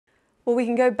Well, we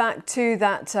can go back to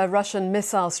that Russian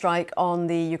missile strike on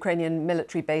the Ukrainian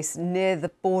military base near the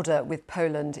border with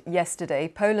Poland yesterday.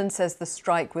 Poland says the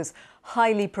strike was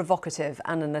highly provocative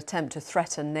and an attempt to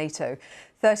threaten NATO.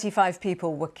 35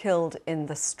 people were killed in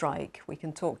the strike. We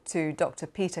can talk to Dr.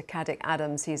 Peter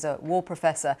Caddick-Adams. He's a war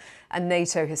professor and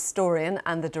NATO historian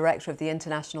and the director of the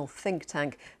international think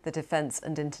tank, the Defence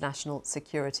and International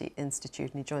Security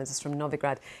Institute. And he joins us from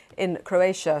Novigrad in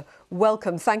Croatia.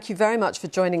 Welcome. Thank you very much for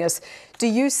joining us. Do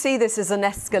you see this as an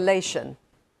escalation?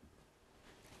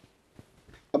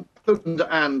 Poland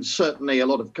and certainly a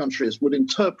lot of countries would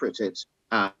interpret it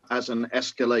as an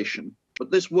escalation. But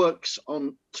this works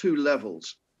on two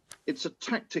levels. It's a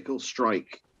tactical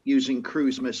strike using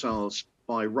cruise missiles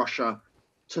by Russia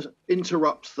to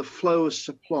interrupt the flow of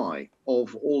supply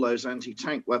of all those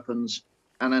anti-tank weapons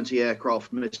and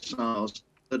anti-aircraft missiles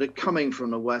that are coming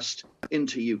from the West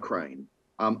into Ukraine.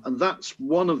 And that's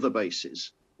one of the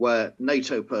bases where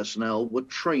NATO personnel were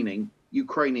training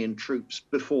Ukrainian troops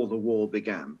before the war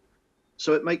began.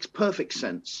 So it makes perfect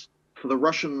sense for the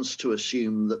Russians to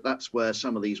assume that that's where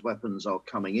some of these weapons are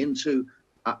coming into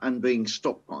and being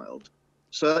stockpiled.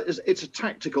 So it's a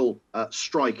tactical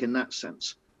strike in that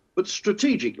sense. But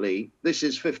strategically, this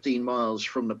is 15 miles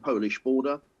from the Polish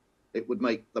border. It would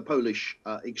make the Polish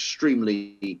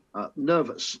extremely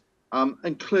nervous.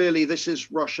 And clearly, this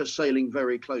is Russia sailing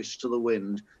very close to the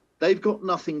wind. They've got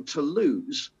nothing to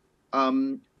lose.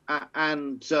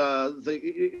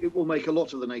 It will make a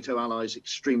lot of the NATO allies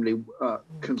extremely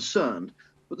concerned.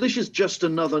 But this is just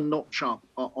another notch up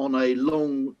on a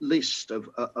long list of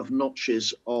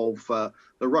notches of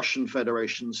the Russian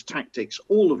Federation's tactics,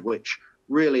 all of which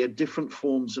really are different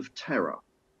forms of terror.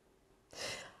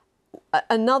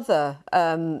 Another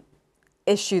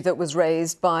issue that was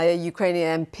raised by a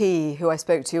Ukrainian MP who I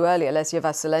spoke to earlier, Lesia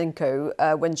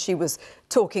Vasilenko, when she was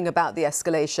talking about the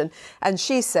escalation. And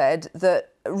she said that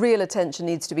real attention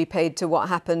needs to be paid to what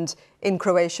happened in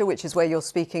Croatia, which is where you're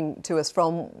speaking to us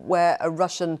from, where a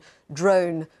Russian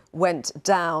drone went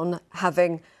down,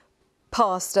 having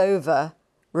passed over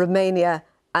Romania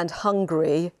and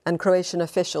Hungary, and Croatian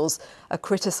officials are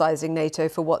criticising NATO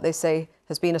for what they say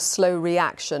has been a slow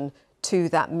reaction to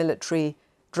that military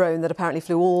drone that apparently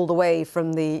flew all the way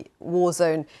from the war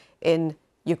zone in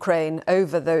Ukraine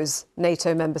over those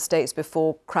NATO member states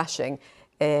before crashing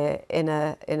in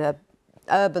a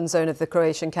urban zone of the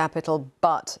Croatian capital,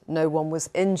 but no one was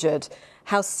injured.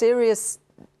 How seriously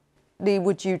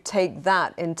would you take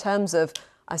that in terms of,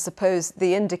 I suppose,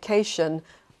 the indication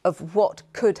of what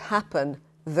could happen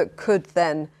that could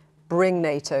then bring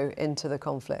NATO into the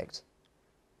conflict?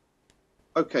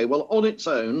 OK, well, on its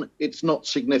own, it's not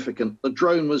significant. The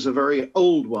drone was a very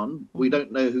old one. We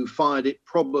don't know who fired it,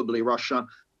 probably Russia,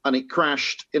 and it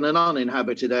crashed in an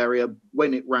uninhabited area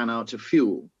when it ran out of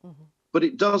fuel. But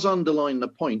it does underline the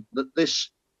point that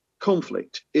this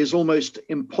conflict is almost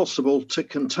impossible to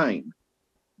contain.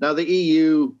 Now, the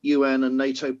EU, UN and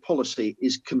NATO policy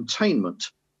is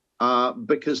containment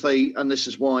because and this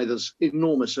is why there's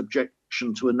enormous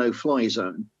objection to a no-fly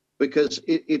zone, because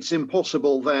it's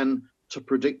impossible then to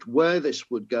predict where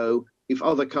this would go if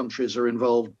other countries are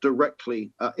involved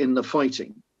directly in the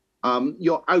fighting.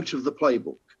 You're out of the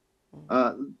playbook.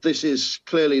 This is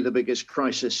clearly the biggest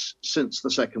crisis since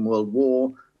the Second World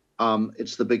War.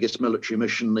 It's the biggest military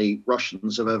mission the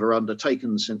Russians have ever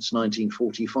undertaken since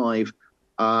 1945.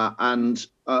 And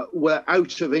we're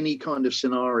out of any kind of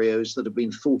scenarios that have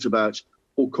been thought about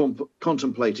or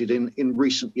contemplated in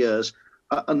recent years.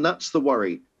 And that's the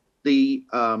worry. The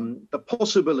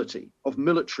possibility of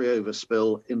military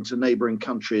overspill into neighbouring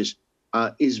countries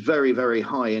is very, very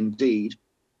high indeed.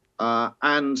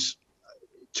 And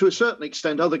to a certain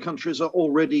extent, other countries are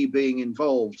already being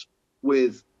involved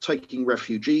with taking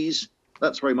refugees.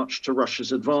 That's very much to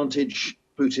Russia's advantage.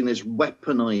 Putin is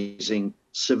weaponizing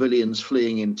civilians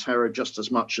fleeing in terror just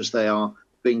as much as they are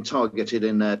being targeted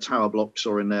in their tower blocks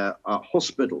or in their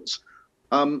hospitals.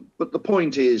 But the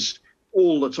point is,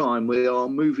 all the time we are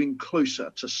moving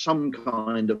closer to some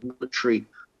kind of military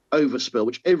overspill,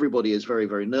 which everybody is very,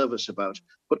 very nervous about,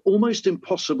 but almost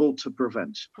impossible to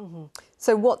prevent.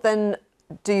 So what then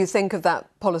do you think of that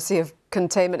policy of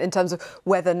containment in terms of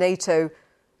whether NATO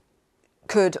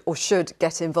could or should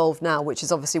get involved now, which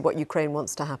is obviously what Ukraine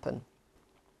wants to happen?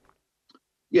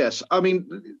 Yes, I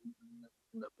mean,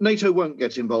 NATO won't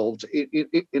get involved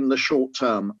in the short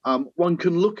term. One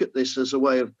can look at this as a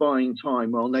way of buying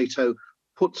time while NATO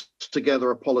puts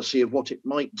together a policy of what it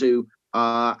might do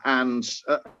and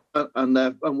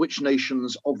which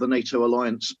nations of the NATO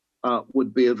alliance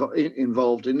would be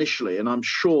involved initially. And I'm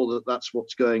sure that that's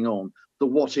what's going on, the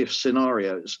what-if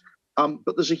scenarios.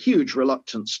 But there's a huge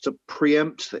reluctance to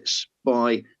preempt this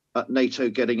by NATO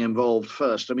getting involved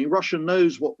first. I mean, Russia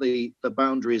knows what the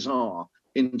boundaries are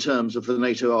in terms of the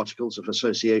NATO Articles of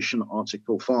Association,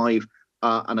 Article 5.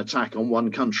 An attack on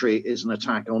one country is an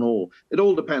attack on all. It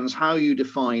all depends how you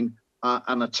define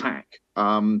an attack.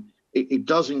 It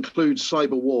does include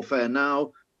cyber warfare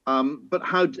now, but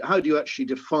how do you actually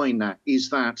define that? Is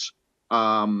that,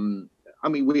 I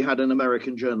mean, we had an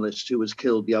American journalist who was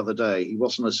killed the other day. He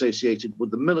wasn't associated with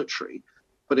the military,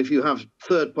 but if you have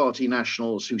third-party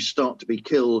nationals who start to be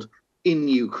killed in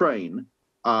Ukraine,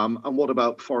 and what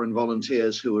about foreign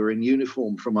volunteers who are in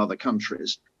uniform from other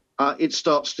countries? It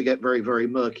starts to get very, very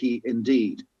murky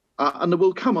indeed. And there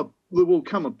will come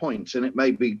a point, and it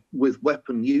may be with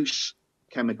weapon use,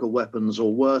 chemical weapons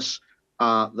or worse,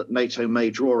 that NATO may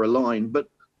draw a line. But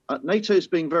NATO is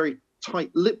being very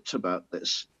tight-lipped about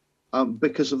this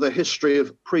because of the history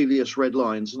of previous red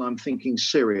lines. And I'm thinking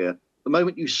Syria. The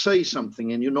moment you say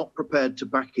something and you're not prepared to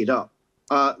back it up,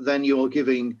 then you're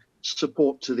giving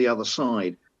support to the other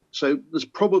side. So there's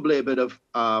probably a bit of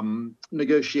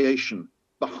negotiation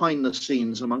behind the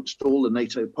scenes amongst all the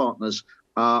NATO partners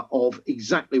of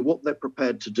exactly what they're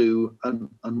prepared to do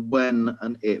and when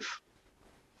and if.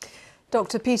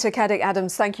 Dr. Peter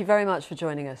Caddick-Adams, thank you very much for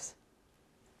joining us.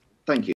 Thank you.